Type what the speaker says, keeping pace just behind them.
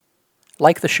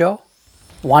Like the show?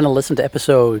 Want to listen to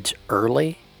episodes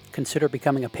early? Consider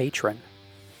becoming a patron.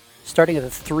 Starting at the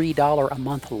 $3 a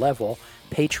month level,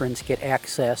 patrons get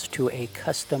access to a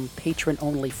custom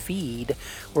patron-only feed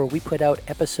where we put out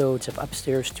episodes of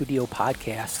Upstairs Studio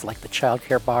podcasts like the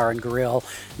Childcare Bar and Grill,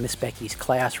 Miss Becky's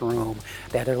Classroom,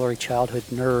 That Early Childhood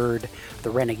Nerd,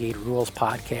 the Renegade Rules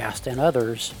podcast, and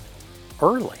others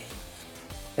early.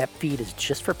 That feed is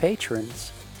just for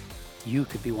patrons. You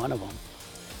could be one of them.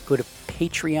 Go to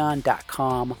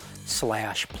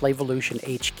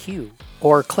patreon.com/PlayvolutionHQ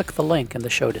or click the link in the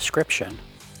show description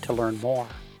to learn more.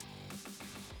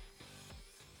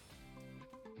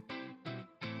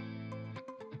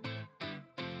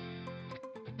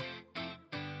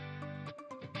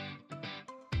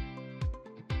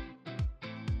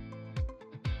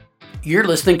 You're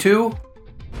listening to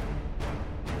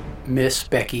Miss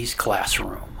Becky's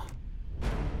Classroom.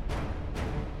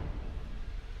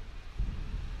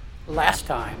 Last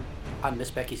time on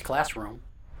Miss Becky's Classroom,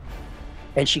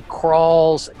 and she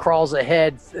crawls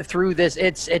ahead through this.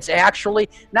 It's actually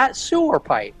not sewer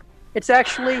pipe. It's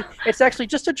actually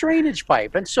just a drainage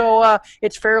pipe, and so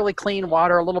it's fairly clean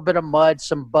water, a little bit of mud,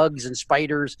 some bugs and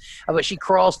spiders. But she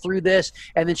crawls through this,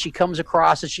 and then she comes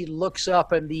across, and she looks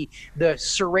up, and the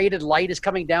serrated light is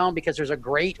coming down because there's a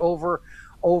grate over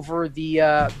the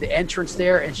entrance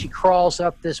there, and she crawls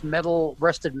up this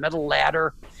rusted metal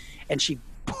ladder, and she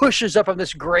pushes up on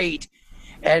this grate,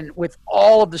 and with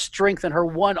all of the strength in her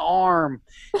one arm,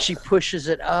 she pushes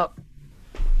it up,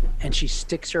 and she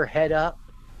sticks her head up,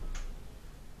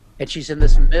 and she's in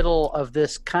this middle of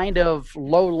this kind of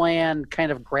lowland, kind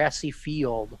of grassy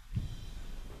field,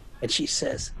 and she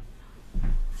says,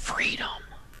 "Freedom."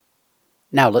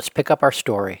 Now let's pick up our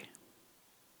story.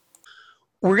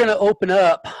 We're going to open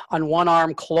up on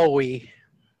one-arm Chloe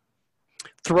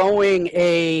throwing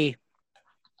a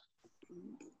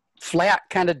flat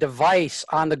kind of device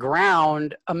on the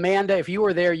ground. Amanda, if you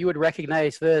were there, you would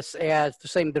recognize this as the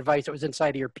same device that was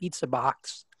inside of your pizza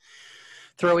box.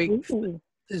 Chloe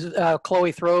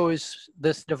throws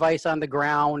this device on the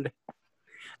ground,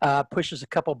 pushes a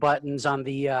couple buttons on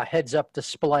the heads-up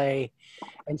display,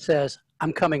 and says,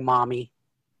 "I'm coming, Mommy."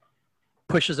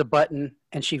 Pushes a button,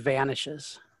 and she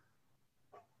vanishes.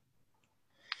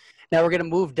 Now we're going to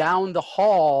move down the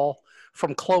hall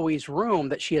from Chloe's room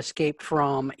that she escaped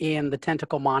from in the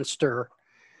Tentacle Monster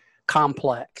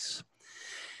complex,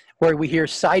 where we hear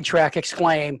Sidetrack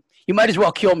exclaim, "You might as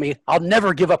well kill me. I'll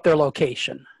never give up their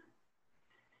location."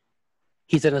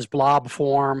 He's in his blob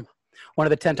form. One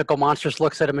of the tentacle monsters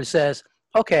looks at him and says,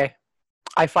 "Okay,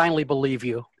 I finally believe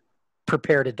you.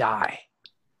 Prepare to die."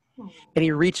 And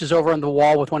he reaches over on the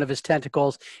wall with one of his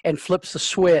tentacles and flips the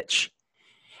switch.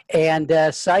 And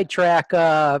Sidetrack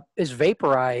is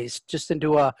vaporized just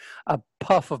into a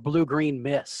puff of blue-green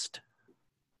mist.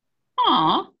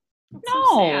 Aw, That's no.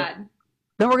 so sad.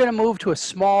 Then we're going to move to a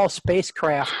small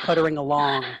spacecraft puttering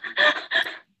along,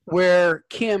 where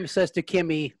Kim says to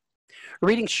Kimmy,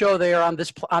 "Reading show there on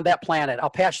that planet. I'll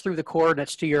patch through the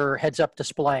coordinates to your heads-up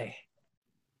display."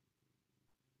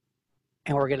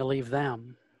 And we're going to leave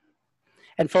them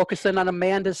and focus in on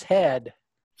Amanda's head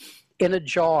in a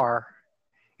jar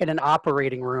in an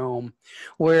operating room,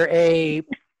 where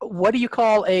what do you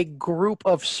call a group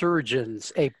of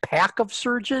surgeons? A pack of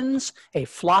surgeons? A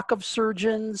flock of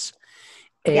surgeons?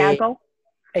 Gaggle?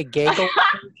 A gaggle of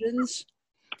surgeons?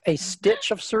 A stitch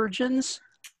of surgeons?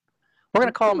 We're going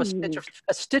to call them a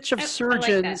stitch of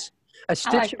surgeons. A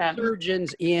stitch of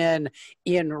surgeons in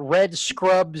red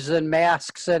scrubs and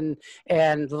masks and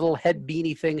little head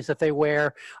beanie things that they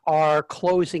wear are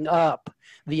closing up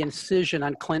the incision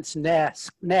on Clint's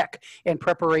neck in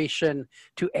preparation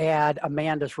to add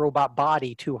Amanda's robot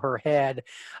body to her head.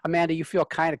 Amanda, you feel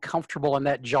kind of comfortable in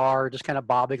that jar, just kind of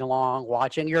bobbing along,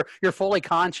 watching. You're fully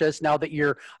conscious now that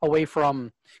you're away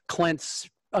from Clint's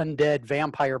undead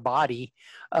vampire body.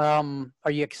 Are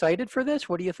you excited for this?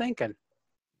 What are you thinking?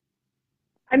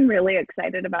 I'm really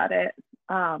excited about it.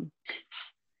 I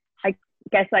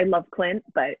guess I love Clint,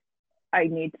 but I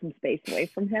need some space away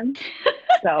from him.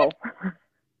 So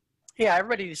yeah,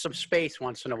 everybody needs some space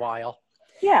once in a while.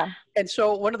 Yeah. And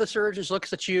so one of the surgeons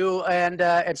looks at you and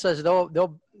says,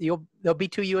 they'll be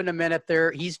to you in a minute.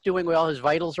 He's doing well. His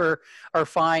vitals are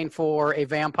fine for a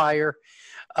vampire.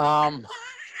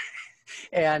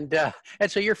 And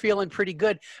so you're feeling pretty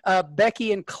good.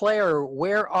 Becky and Claire,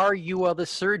 where are you while the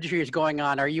surgery is going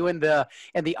on? Are you in the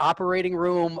operating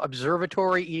room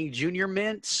observatory eating Junior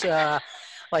Mints,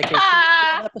 like a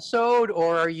episode,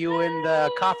 or are you in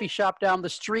the coffee shop down the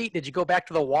street? Did you go back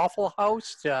to the Waffle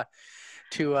House to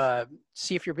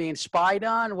see if you're being spied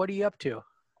on? What are you up to?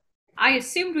 I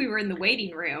assumed we were in the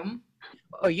waiting room.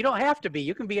 Oh, you don't have to be.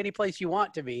 You can be any place you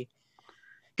want to be.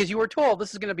 Because you were told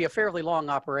this is going to be a fairly long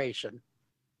operation.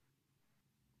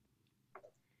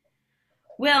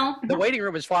 Well, the waiting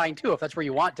room is fine too if that's where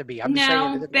you want to be. I'm just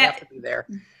saying that you have to be there.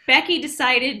 Becky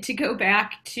decided to go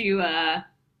back to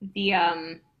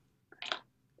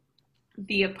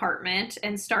the apartment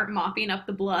and start mopping up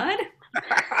the blood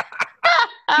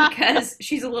because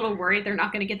she's a little worried they're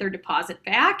not going to get their deposit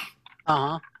back.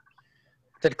 Uh-huh.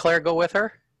 Did Claire go with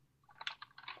her?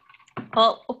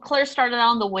 Well, Claire started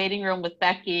out in the waiting room with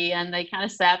Becky, and they kind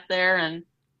of sat there and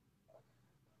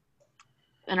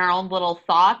in our own little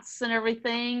thoughts and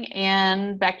everything.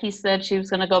 And Becky said she was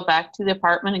going to go back to the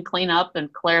apartment and clean up.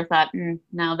 And Claire thought,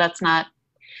 no, that's not.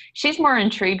 She's more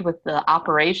intrigued with the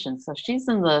operation. So she's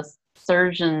in the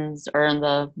surgeons or in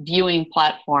the viewing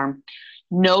platform.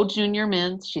 No junior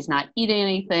mints. She's not eating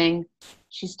anything.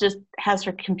 She's just has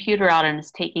her computer out and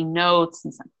is taking notes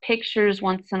and some pictures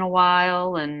once in a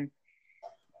while, and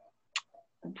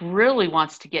really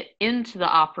wants to get into the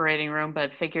operating room,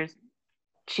 but figures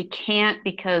she can't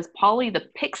because Polly the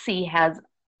Pixie has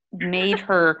made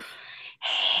her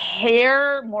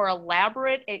hair more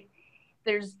elaborate.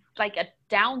 There's like a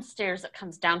downstairs that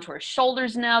comes down to her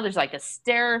shoulders now. There's like a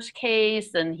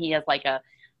staircase, and he has like a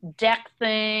deck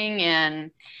thing,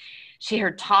 and she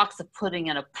heard talks of putting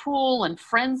in a pool and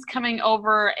friends coming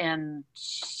over, and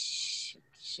she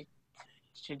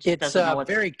just it's doesn't know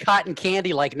very cotton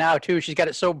candy like now too. She's got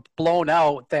it so blown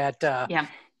out that yeah.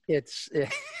 It's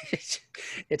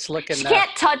looking. She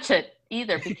can't touch it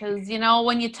either because, you know,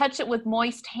 when you touch it with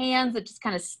moist hands, it just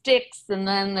kind of sticks. And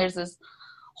then there's this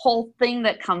whole thing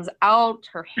that comes out.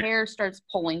 Her hair starts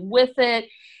pulling with it.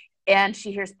 And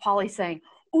she hears Polly saying,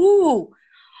 "Ooh,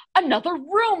 another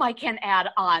room I can add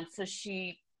on." So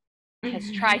she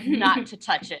has tried not to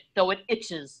touch it, though it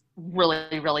itches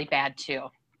really, really bad too.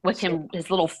 With him, his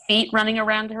little feet running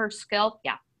around her scalp.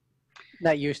 Yeah.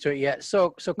 Not used to it yet.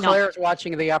 So Claire's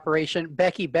watching the operation.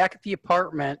 Becky, back at the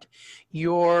apartment,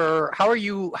 what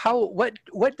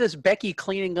does Becky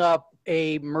cleaning up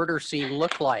a murder scene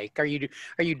look like? Are you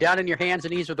down on your hands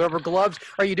and knees with rubber gloves?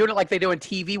 Are you doing it like they do on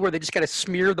TV where they just kind of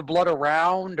smear the blood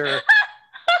around, or?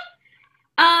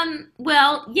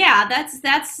 Well, yeah,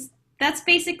 that's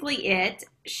basically it.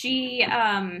 She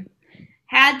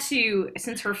had to,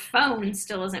 since her phone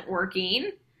still isn't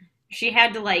working, she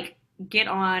had to like get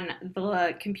on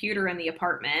the computer in the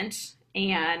apartment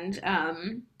and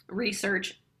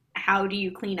research how do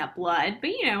you clean up blood. But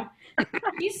you know,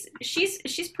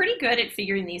 she's pretty good at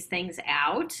figuring these things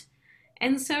out,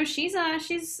 and so she's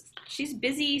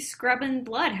busy scrubbing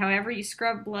blood. However, you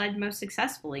scrub blood most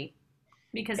successfully,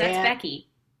 because that's Becky.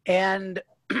 And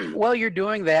while you're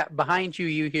doing that, behind you,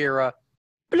 you hear a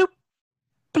bloop,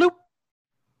 bloop.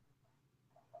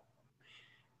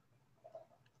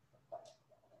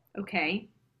 Okay.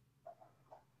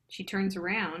 She turns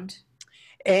around.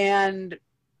 And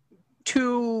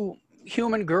two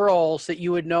human girls that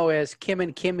you would know as Kim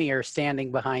and Kimmy are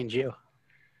standing behind you.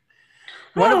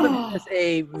 One of them has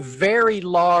a very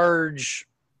large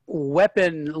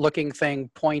weapon-looking thing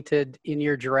pointed in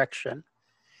your direction.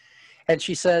 And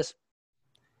she says,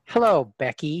 "Hello,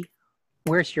 Becky.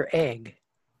 Where's your egg?"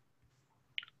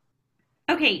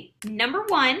 Okay, number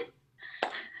one,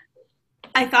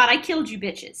 I thought I killed you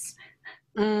bitches.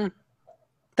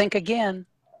 Think again.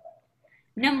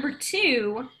 Number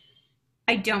two,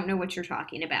 I don't know what you're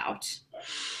talking about.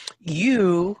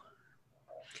 You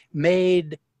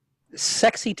made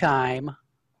sexy time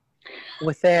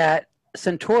with that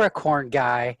Centauricorn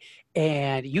guy,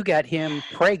 and you got him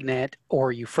pregnant,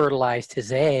 or you fertilized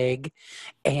his egg,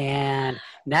 and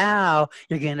now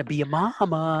you're going to be a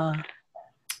mama.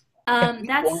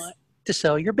 That's... want to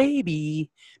sell your baby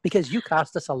because you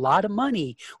cost us a lot of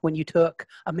money when you took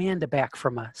Amanda back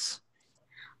from us.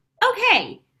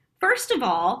 Okay, first of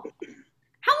all,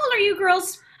 how old are you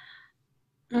girls?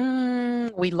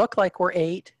 We look like we're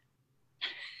 8.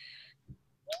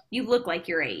 You look like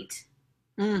you're 8.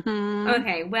 Mm-hmm.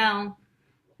 Okay, well,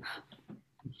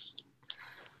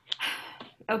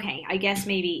 okay, I guess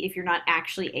maybe if you're not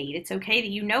actually 8, it's okay that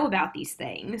you know about these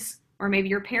things. Or maybe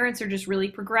your parents are just really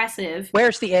progressive.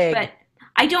 Where's the egg? But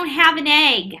I don't have an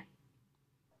egg.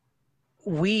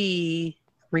 We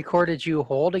recorded you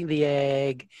holding the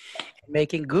egg and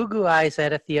making goo-goo eyes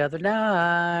at it the other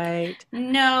night.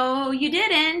 No, you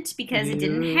didn't, because it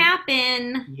didn't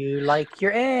happen. You like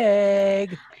your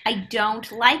egg. I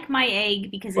don't like my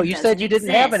egg because it Well, you said you didn't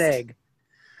have an egg.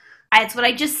 That's what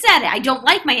I just said. I don't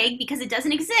like my egg because it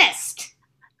doesn't exist.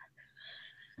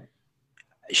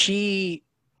 She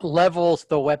levels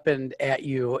the weapon at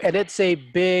you, and it's a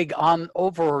big on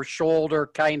over her shoulder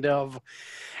kind of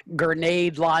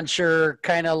grenade launcher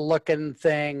kind of looking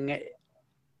thing.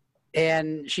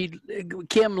 And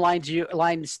Kim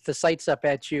lines the sights up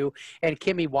at you, and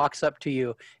Kimmy walks up to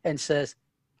you and says,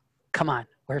 "Come on,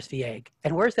 where's the egg?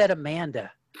 And where's that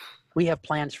Amanda? We have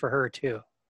plans for her too."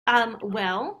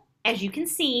 Well, as you can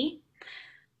see,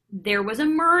 there was a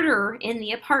murder in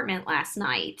the apartment last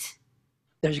night.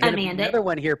 There's going to be another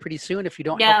one here pretty soon if you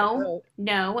don't help her out.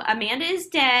 No, Amanda is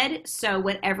dead, so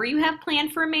whatever you have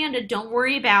planned for Amanda, don't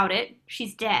worry about it.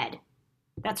 She's dead.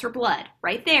 That's her blood,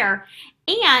 right there.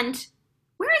 And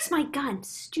where is my gun?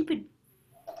 Stupid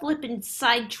flippin'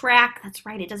 sidetrack. That's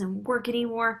right, it doesn't work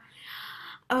anymore.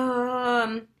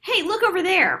 Hey, look over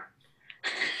there.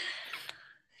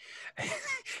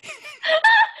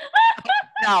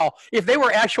 Now, if they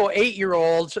were actual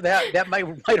 8-year-olds, that might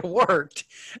have worked.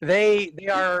 They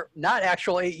are not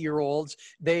actual 8-year-olds.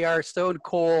 They are stone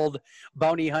cold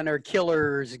bounty hunter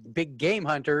killers, big game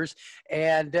hunters,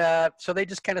 and so they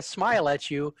just kind of smile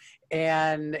at you.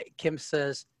 And Kim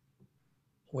says,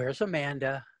 "Where's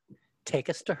Amanda? Take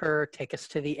us to her. Take us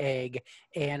to the egg,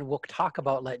 and we'll talk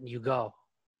about letting you go.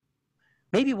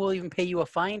 Maybe we'll even pay you a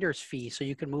finder's fee so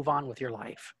you can move on with your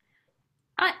life."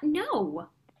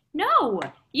 No,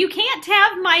 you can't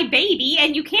have my baby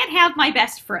and you can't have my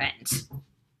best friend.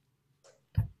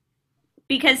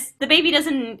 Because the baby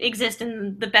doesn't exist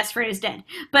and the best friend is dead.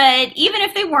 But even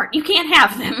if they weren't, you can't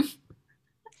have them.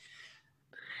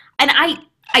 And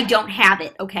I don't have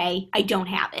it, okay? I don't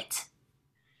have it.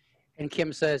 And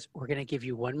Kim says, "We're going to give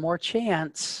you one more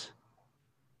chance."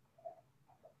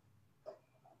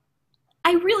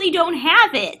 I really don't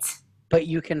have it. But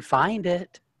you can find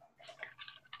it.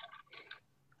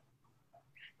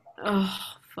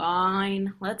 Oh,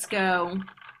 fine. Let's go.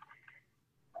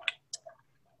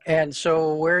 And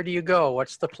so where do you go?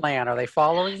 What's the plan? Are they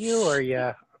following you, or are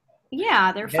you?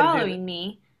 Yeah, they're following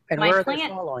me. And where are they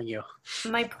following you?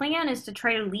 My plan is to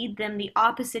try to lead them the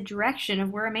opposite direction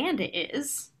of where Amanda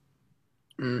is.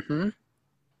 Mm-hmm.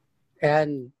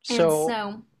 And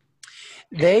so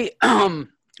they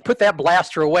put that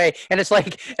blaster away, and it's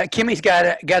like Kimmy's got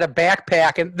a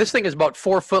backpack, and this thing is about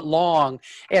 4 foot long,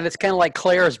 and it's kind of like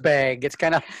Claire's bag. It's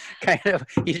kind of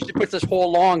he just puts this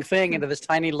whole long thing into this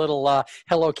tiny little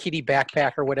Hello Kitty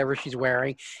backpack or whatever she's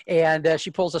wearing, and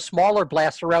she pulls a smaller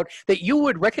blaster out that you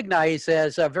would recognize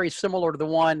as very similar to the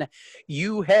one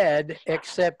you had,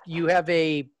 except you have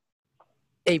a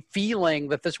feeling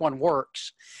that this one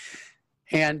works.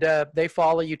 And they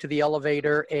follow you to the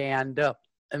elevator, and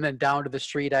then down to the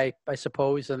street, I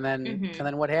suppose, and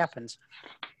then what happens?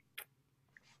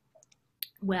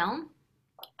 Well,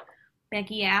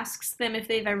 Becky asks them if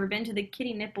they've ever been to the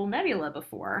Kitty Nipple Nebula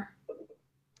before.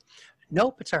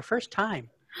 Nope, it's our first time.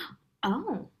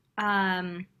 Oh,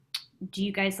 do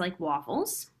you guys like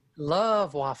waffles?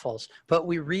 Love waffles, but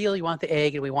we really want the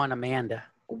egg, and we want Amanda.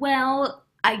 Well,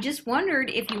 I just wondered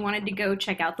if you wanted to go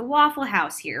check out the Waffle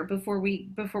House here before we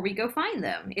go find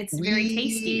them. It's very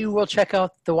tasty. We will check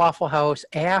out the Waffle House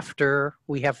after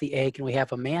we have the egg and we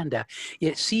have Amanda.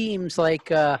 It seems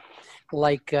like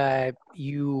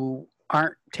you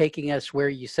aren't taking us where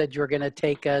you said you were going to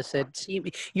take us.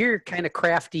 You're kind of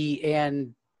crafty,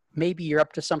 and maybe you're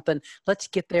up to something. Let's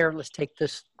get there and let's get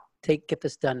this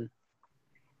done.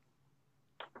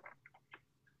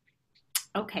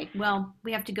 Okay, well,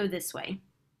 we have to go this way.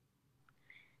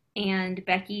 And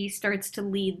Becky starts to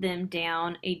lead them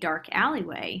down a dark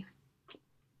alleyway.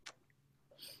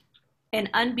 And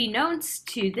unbeknownst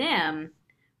to them,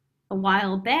 a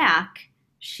while back,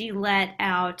 she let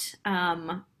out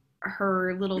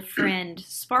her little friend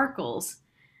Sparkles.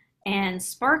 And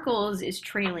Sparkles is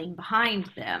trailing behind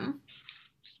them.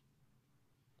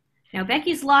 Now,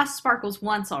 Becky's lost Sparkles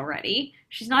once already.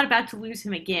 She's not about to lose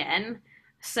him again.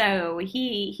 So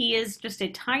he is just a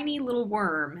tiny little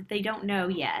worm. They don't know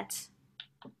yet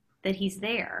that he's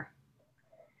there.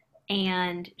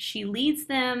 And she leads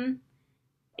them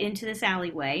into this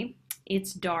alleyway.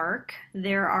 It's dark.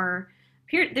 There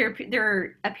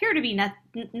appear to be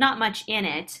not much in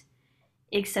it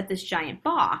except this giant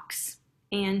box.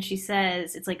 And she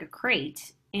says, it's like a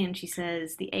crate. And she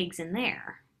says, the egg's in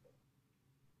there.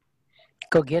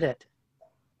 Go get it.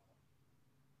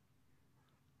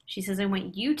 She says, I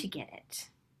want you to get it.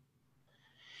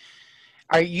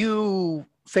 Are you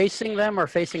facing them or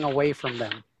facing away from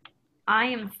them? I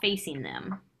am facing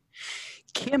them.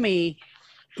 Kimmy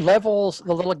levels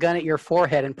the little gun at your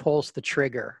forehead and pulls the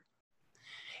trigger.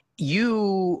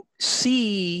 You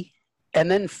see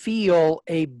and then feel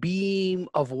a beam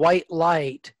of white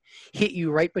light hit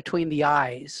you right between the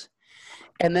eyes.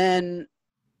 And then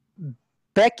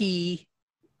Becky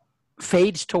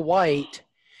fades to white,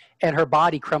 and her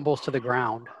body crumbles to the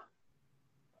ground.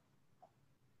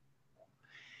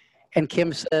 And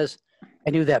Kim says, I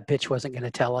knew that bitch wasn't going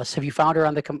to tell us. Have you found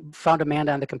found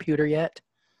Amanda on the computer yet?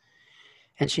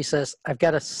 And she says, I've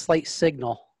got a slight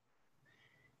signal.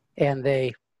 And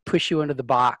they push you into the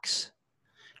box,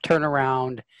 turn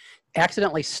around,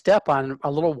 accidentally step on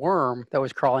a little worm that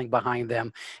was crawling behind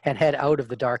them, and head out of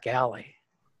the dark alley.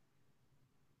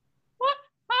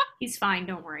 He's fine,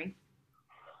 don't worry.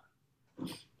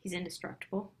 He's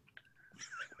indestructible.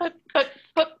 But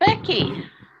Becky.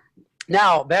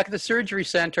 Now, back at the surgery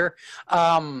center,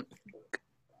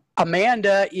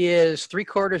 Amanda is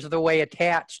 3/4 of the way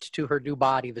attached to her new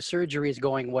body. The surgery is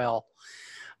going well.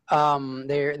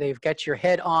 They've got your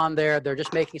head on there. They're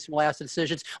just making some last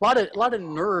incisions. A lot of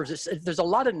nerves. There's a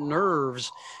lot of nerves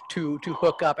to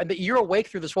hook up, and you're awake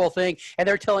through this whole thing. And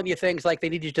they're telling you things like they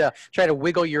need you to try to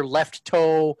wiggle your left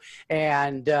toe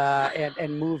and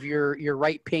move your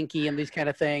right pinky and these kind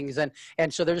of things. And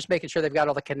so they're just making sure they've got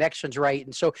all the connections right.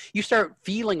 And so you start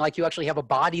feeling like you actually have a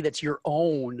body that's your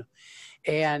own,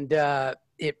 and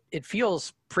it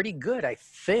feels pretty good, I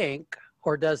think,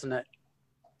 or doesn't it?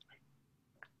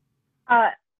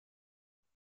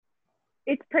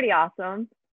 It's pretty awesome.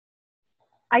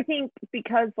 I think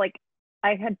because like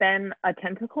I had been a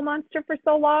tentacle monster for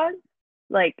so long,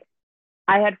 like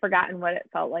I had forgotten what it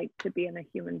felt like to be in a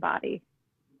human body.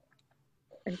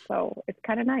 And so it's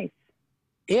kind of nice.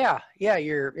 Yeah,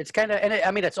 it's kind of, and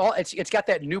it's got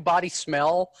that new body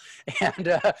smell,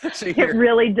 and so it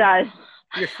really does.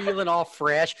 You're feeling all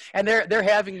fresh, and they're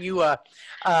having you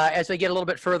as they get a little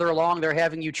bit further along, they're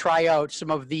having you try out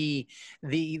some of the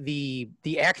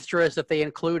extras that they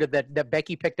included that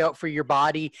Becky picked out for your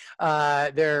body.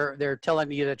 They're telling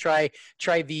you to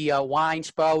try the wine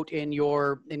spout in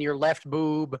your left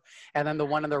boob, and then the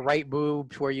one in the right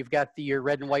boob where you've got your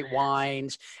red and white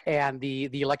wines, and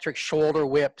the electric shoulder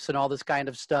whips and all this kind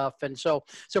of stuff. And so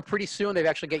pretty soon they've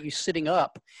actually got you sitting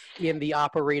up in the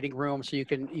operating room so you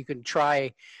can try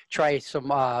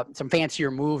some fancier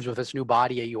moves with this new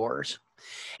body of yours.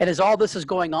 And as all this is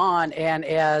going on, and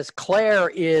as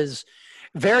Claire is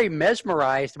very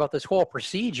mesmerized about this whole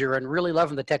procedure and really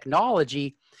loving the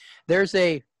technology, there's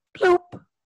a bloop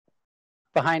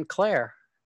behind Claire.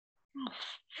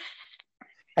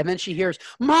 And then she hears,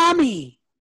 Mommy!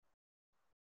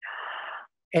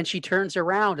 And she turns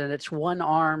around, and it's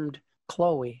one-armed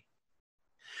Chloe.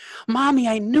 Mommy,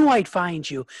 I knew I'd find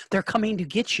you. They're coming to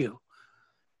get you.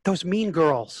 Those mean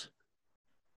girls.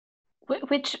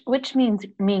 Which means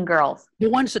mean girls? The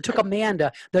ones that took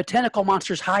Amanda. The tentacle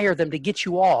monsters hired them to get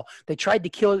you all. They tried to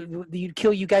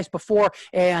kill you guys before,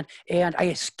 and I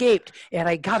escaped, and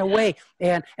I got away,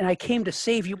 and I came to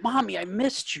save you. Mommy, I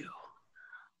missed you.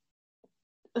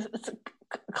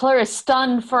 Claire is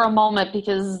stunned for a moment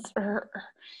because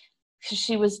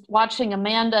she was watching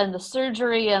Amanda in the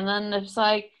surgery, and then it's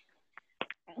like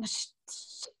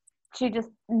she just,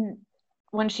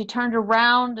 when she turned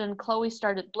around and Chloe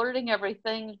started blurting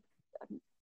everything,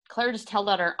 Claire just held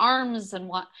out her arms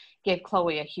and gave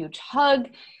Chloe a huge hug,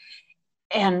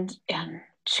 and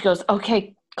she goes,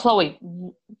 okay, Chloe,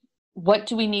 what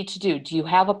do we need to do? Do you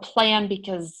have a plan?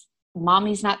 Because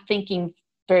Mommy's not thinking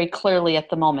very clearly at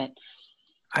the moment.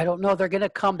 I don't know. They're going to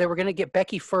come. They were going to get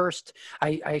Becky first.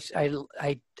 I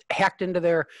hacked into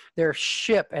their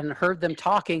ship and heard them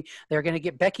talking. They're going to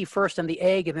get Becky first and the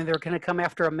egg, and then they're going to come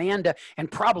after Amanda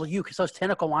and probably you, because those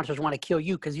tentacle monsters want to kill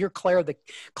you because you're Claire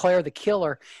the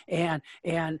killer. And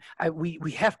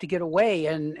we have to get away,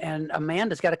 and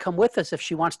Amanda's got to come with us if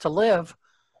she wants to live.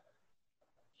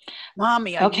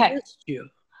 Mommy, I missed you.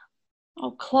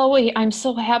 Oh, Chloe, I'm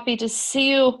so happy to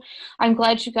see you. I'm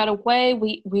glad you got away.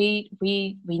 We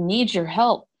need your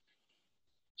help.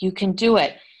 You can do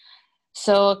it.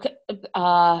 So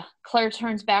Claire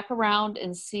turns back around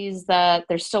and sees that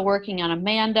they're still working on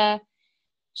Amanda.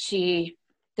 She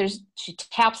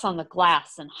taps on the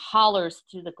glass and hollers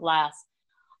through the glass.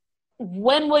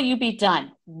 When will you be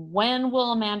done? When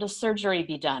will Amanda's surgery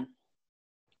be done?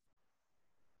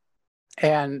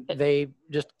 And they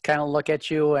just kind of look at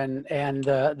you, and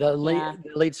the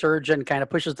lead surgeon kind of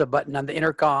pushes the button on the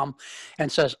intercom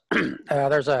and says,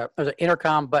 "There's an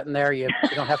intercom button there. You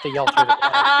don't have to yell through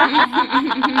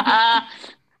the."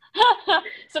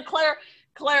 So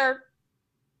Claire,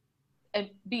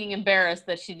 being embarrassed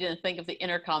that she didn't think of the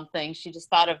intercom thing, she just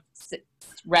thought of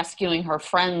rescuing her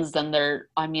friends and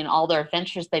all their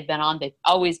adventures they've been on. They've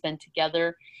always been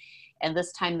together, and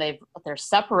this time they're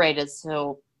separated.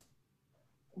 So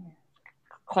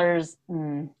Claire's,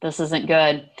 this isn't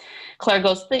good. Claire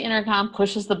goes to the intercom,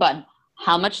 pushes the button.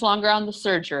 How much longer on the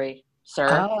surgery?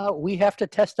 sir? We have to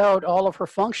test out all of her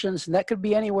functions, and that could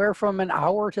be anywhere from an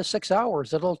hour to 6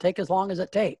 hours. It'll take as long as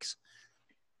it takes.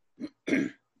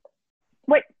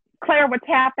 Wait, Claire, what's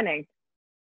happening?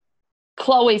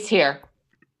 Chloe's here.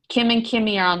 Kim and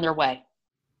Kimmy are on their way.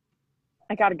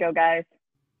 I gotta go, guys.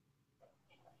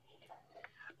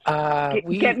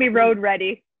 Get me road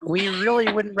ready. We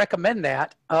really wouldn't recommend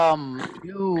that.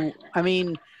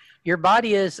 Your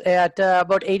body is at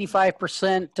about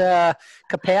 85%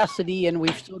 capacity, and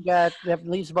we've still got, that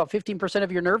leaves about 15%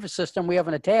 of your nervous system we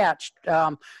haven't attached.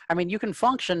 You can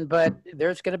function, but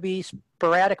there's going to be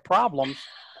sporadic problems.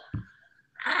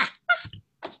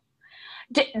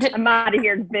 I'm out of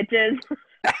here, bitches.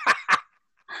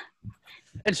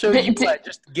 And so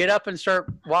just get up and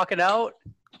start walking out?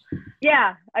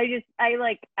 Yeah,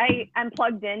 I'm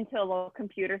plugged into a little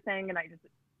computer thing, and I just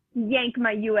yank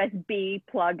my USB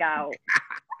plug out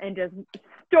and just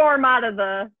storm out of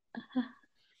the.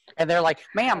 And they're like,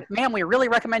 ma'am, we really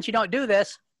recommend you don't do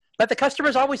this. But the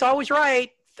customer's always right.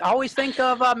 Always think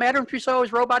of Madame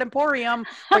Tussauds Robot Emporium.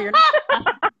 When you're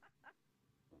done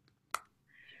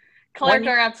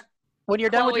with your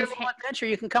little adventure,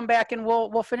 you can come back and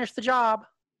we'll finish the job.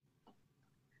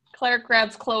 Claire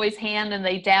grabs Chloe's hand and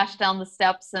they dash down the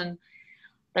steps, and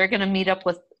they're going to meet up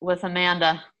with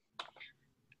Amanda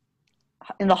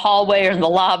in the hallway or in the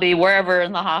lobby, wherever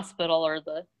in the hospital, or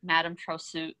the Madame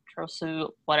Trousseau,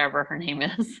 whatever her name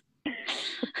is.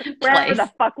 Wherever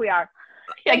the fuck we are.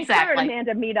 Exactly. Claire and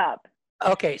Amanda meet up.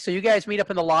 Okay, so you guys meet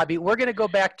up in the lobby. We're going to go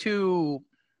back to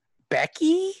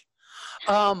Becky.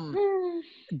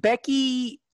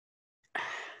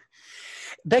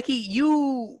 Becky,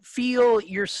 you feel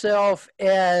yourself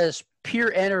as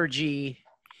pure energy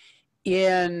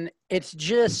it's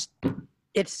just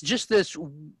this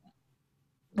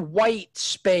white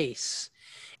space.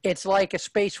 It's like a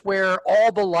space where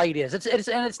all the light is.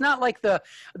 It's not like the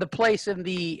place in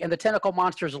the Tentacle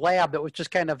Monsters lab that was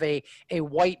just kind of a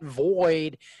white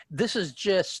void. This is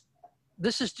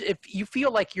if you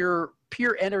feel like you're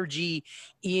pure energy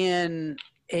in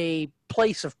a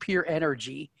place of pure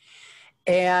energy.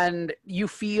 And you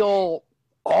feel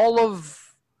all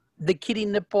of the Kitty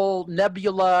Nipple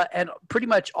Nebula and pretty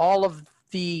much all of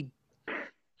the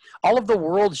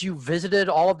worlds you visited,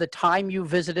 all of the time you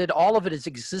visited, all of it is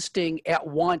existing at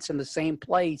once in the same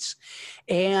place.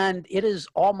 And it is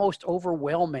almost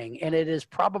overwhelming. And it is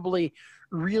probably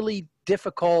really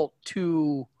difficult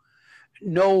to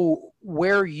know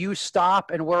where you stop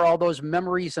and where all those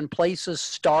memories and places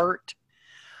start.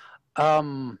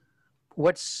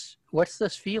 What's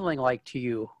this feeling like to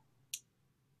you?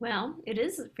 Well, it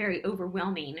is very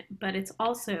overwhelming, but it's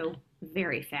also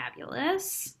very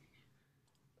fabulous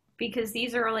because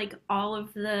these are like all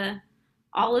of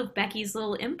Becky's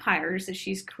little empires that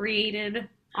she's created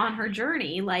on her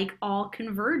journey, like all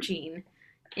converging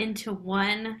into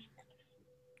one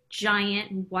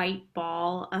giant white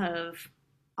ball of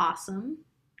awesome.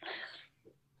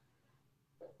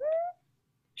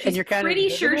 And you're kind pretty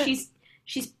of sure she's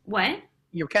what?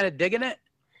 You're kind of digging it?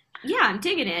 Yeah, I'm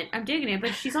digging it,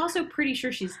 but she's also pretty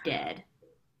sure she's dead.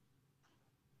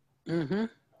 Mm-hmm.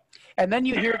 And then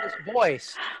you hear this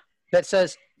voice that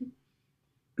says,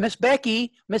 Miss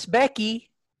Becky.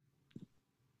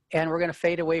 And we're going to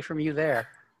fade away from you there.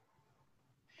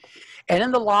 And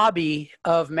in the lobby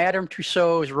of Madame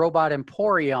Tussauds Robot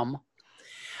Emporium,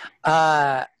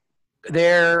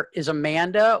 there is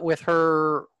Amanda with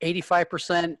her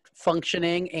 85%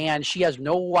 functioning, and she has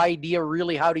no idea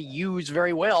really how to use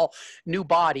very well new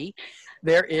body.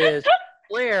 There is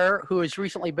Claire, who has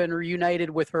recently been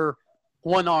reunited with her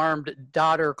one-armed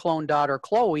clone daughter,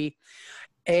 Chloe,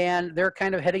 and they're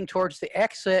kind of heading towards the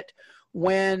exit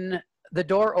when the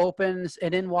door opens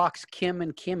and in walks Kim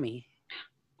and Kimmy.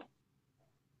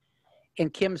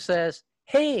 And Kim says,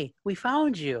 "Hey, we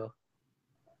found you."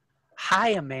 "Hi,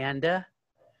 Amanda.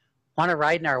 Want to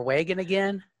ride in our wagon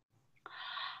again?"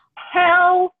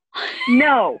 Hell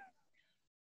no.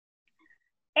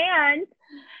 And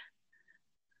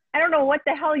I don't know what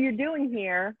the hell you're doing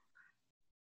here,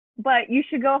 but you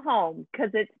should go home because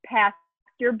it's past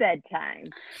your bedtime.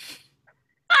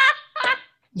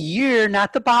 You're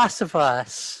not the boss of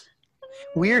us.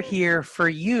 We're here for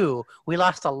you. We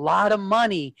lost a lot of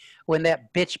money when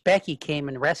that bitch Becky came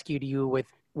and rescued you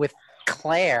with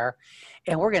Claire,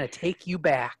 and we're going to take you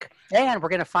back. And we're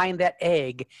going to find that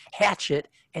egg, hatch it,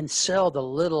 and sell the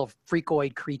little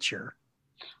freakoid creature.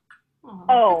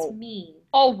 Oh, that's mean.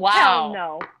 Oh, wow. Hell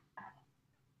no.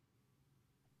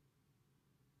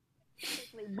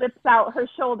 Whips out her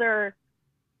shoulder.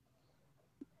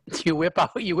 You whipped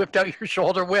out your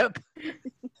shoulder whip?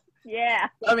 Yeah.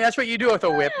 I mean, that's what you do with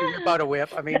a whip. You whip out a whip.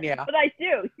 I mean, yeah. But I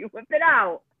do. You whip it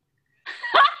out.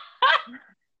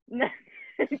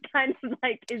 It kind of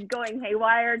like is going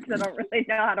haywire because I don't really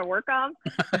know how to work them.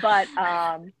 But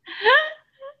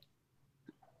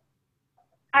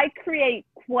I create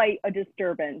quite a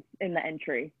disturbance in the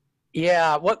entry.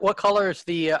 Yeah. What color is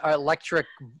the electric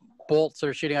bolts that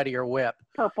are shooting out of your whip?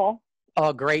 Purple.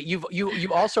 Oh, great! You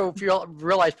also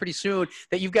realize pretty soon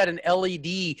that you've got an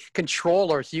LED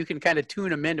controller, so you can kind of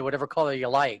tune them into whatever color you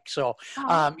like. So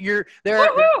there's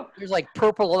like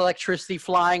purple electricity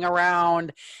flying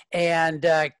around, and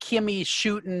Kimmy's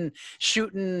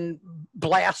shooting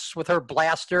blasts with her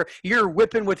blaster. You're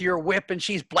whipping with your whip, and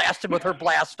she's blasting with her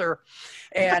blaster.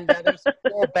 And there's a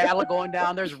whole battle going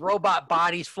down. There's robot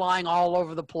bodies flying all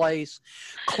over the place.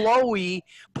 Chloe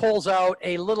pulls out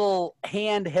a little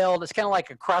handheld. It's kind of like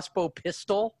a crossbow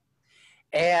pistol,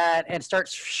 and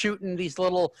starts shooting these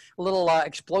little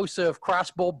explosive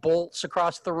crossbow bolts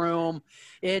across the room.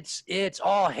 It's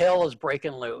all hell is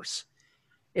breaking loose.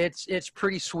 It's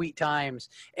pretty sweet times.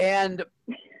 And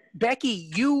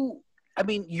Becky,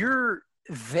 you're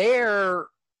there,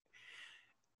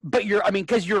 but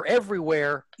because you're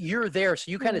everywhere, you're there.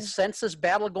 So you kind of sense this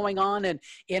battle going on, and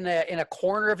in a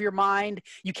corner of your mind,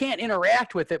 you can't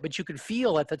interact with it, but you can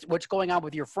feel it. That's what's going on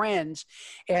with your friends.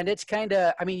 And it's kind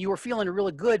of, you were feeling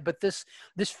really good, but this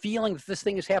feeling that this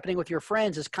thing is happening with your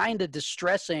friends is kind of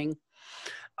distressing.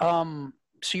 So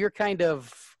you're kind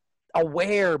of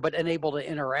aware, but unable to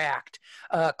interact.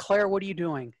 Claire, what are you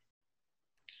doing?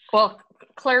 Well,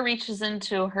 Claire reaches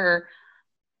into her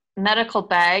medical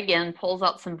bag and pulls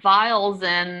out some vials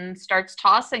and starts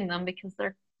tossing them because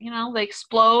they're, they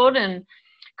explode and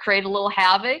create a little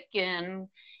havoc and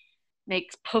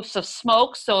makes puffs of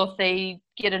smoke. So if they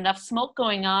get enough smoke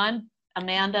going on,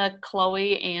 Amanda,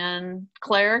 Chloe, and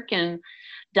Claire can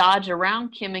dodge around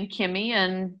Kim and Kimmy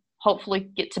and hopefully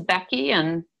get to Becky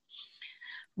and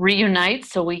reunite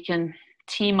so we can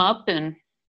team up and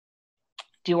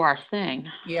do our thing.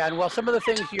 Yeah, and some of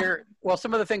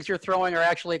the things you're throwing are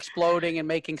actually exploding and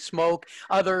making smoke.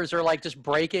 Others are like just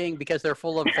breaking because they're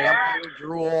full of vampire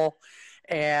drool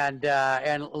and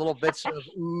little bits of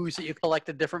ooze that you collect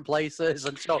at different places.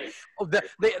 And so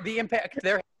the impact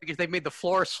there, because they made the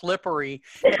floor slippery.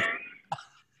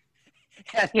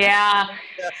 Yeah.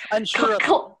 Unsure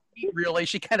really,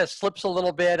 she kind of slips a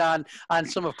little bit on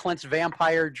some of Clint's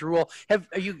vampire drool.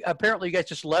 Apparently you guys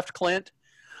just left Clint?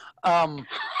 Yeah.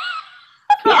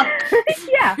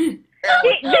 They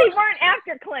weren't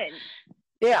after Clint.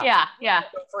 Yeah.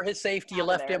 So for his safety, you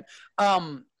left him.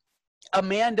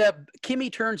 Amanda,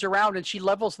 Kimmy turns around and she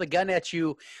levels the gun at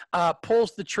you,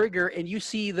 pulls the trigger, and you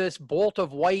see this bolt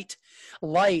of white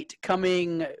light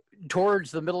coming towards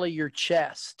the middle of your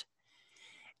chest.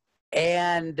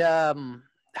 And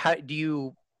how do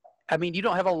you? You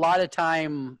don't have a lot of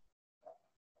time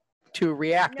to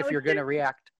react if you're going to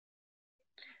react.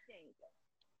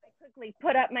 Quickly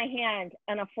put up my hand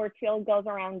and a force field goes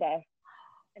around us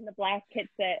and the blast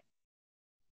hits it.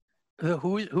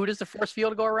 Who does the force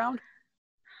field go around?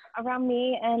 Around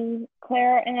me and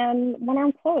Claire and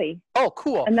one-armed Chloe. Oh,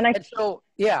 cool. And then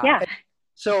yeah.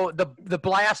 So the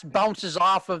blast bounces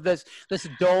off of this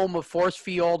dome of force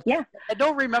field. Yeah. I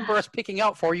don't remember us picking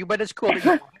out for you, but it's cool that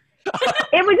you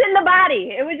It was in the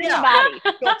body. It was in the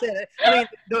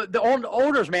body. The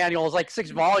owner's manual is like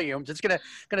 6 volumes. It's gonna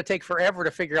take forever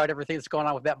to figure out everything that's going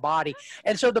on with that body.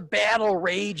 And so the battle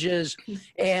rages,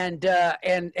 and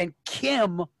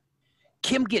Kim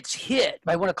gets hit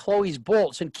by one of Chloe's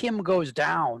bolts, and Kim goes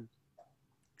down.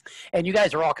 And you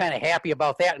guys are all kind of happy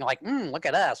about that, and like, look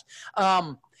at us.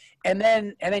 And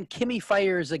then Kimmy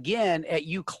fires again at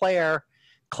you, Claire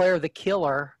the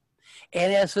killer.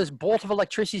 And as this bolt of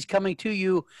electricity is coming to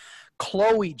you,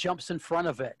 Chloe jumps in front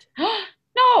of it.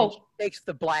 No! She takes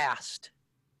the blast.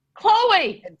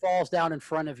 Chloe! And falls down in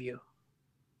front of you.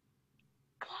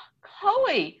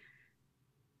 Chloe!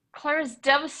 Claire is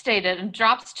devastated and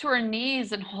drops to her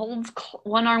knees and holds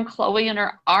one-armed Chloe in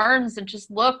her arms and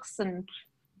just looks. And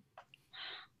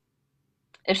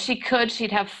if she could,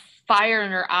 she'd have fire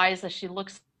in her eyes as she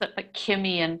looks at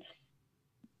Kimmy. And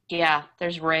yeah,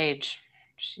 there's rage.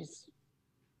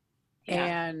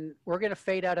 And we're going to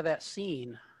fade out of that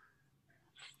scene.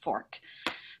 Fork.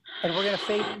 And we're going to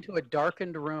fade into a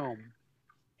darkened room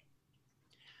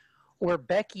where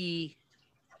Becky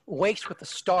wakes with a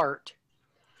start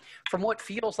from what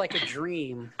feels like a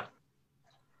dream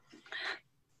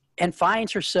and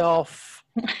finds herself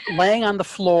laying on the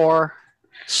floor,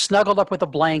 snuggled up with a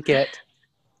blanket,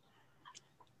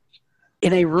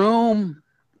 in a room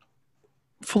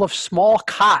full of small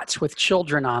cots with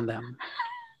children on them.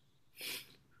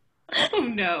 Oh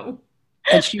no.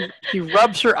 And she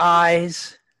rubs her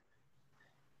eyes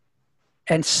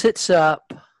and sits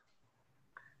up.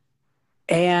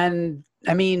 And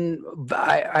I mean,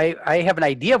 I have an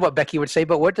idea of what Becky would say,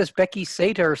 but what does Becky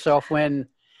say to herself when,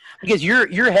 because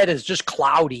your head is just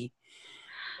cloudy,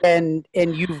 and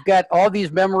you've got all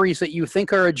these memories that you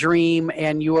think are a dream,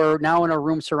 and you are now in a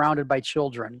room surrounded by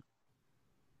children.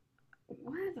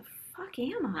 Where the fuck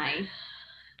am I?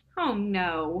 Oh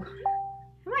no.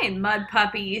 Am I in Mud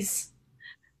Puppies?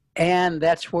 And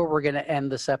that's where we're going to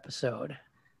end this episode.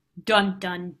 Dun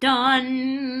dun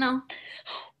dun.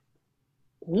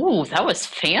 Ooh, that was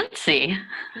fancy.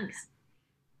 Thanks.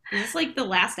 Is this like the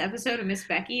last episode of Miss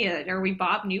Becky? Are we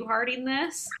Bob Newharting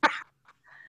this?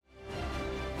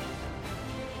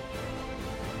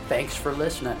 Thanks for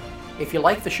listening. If you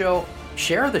like the show,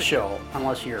 share the show,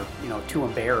 unless you're, too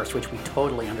embarrassed, which we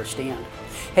totally understand.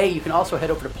 Hey, you can also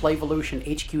head over to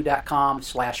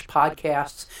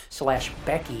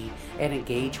playvolutionhq.com/podcasts/Becky and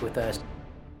engage with us.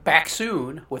 Back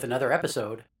soon with another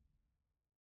episode.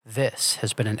 This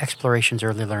has been an Explorations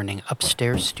Early Learning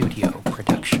Upstairs Studio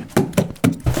production.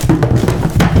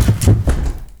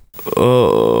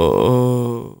 Oh.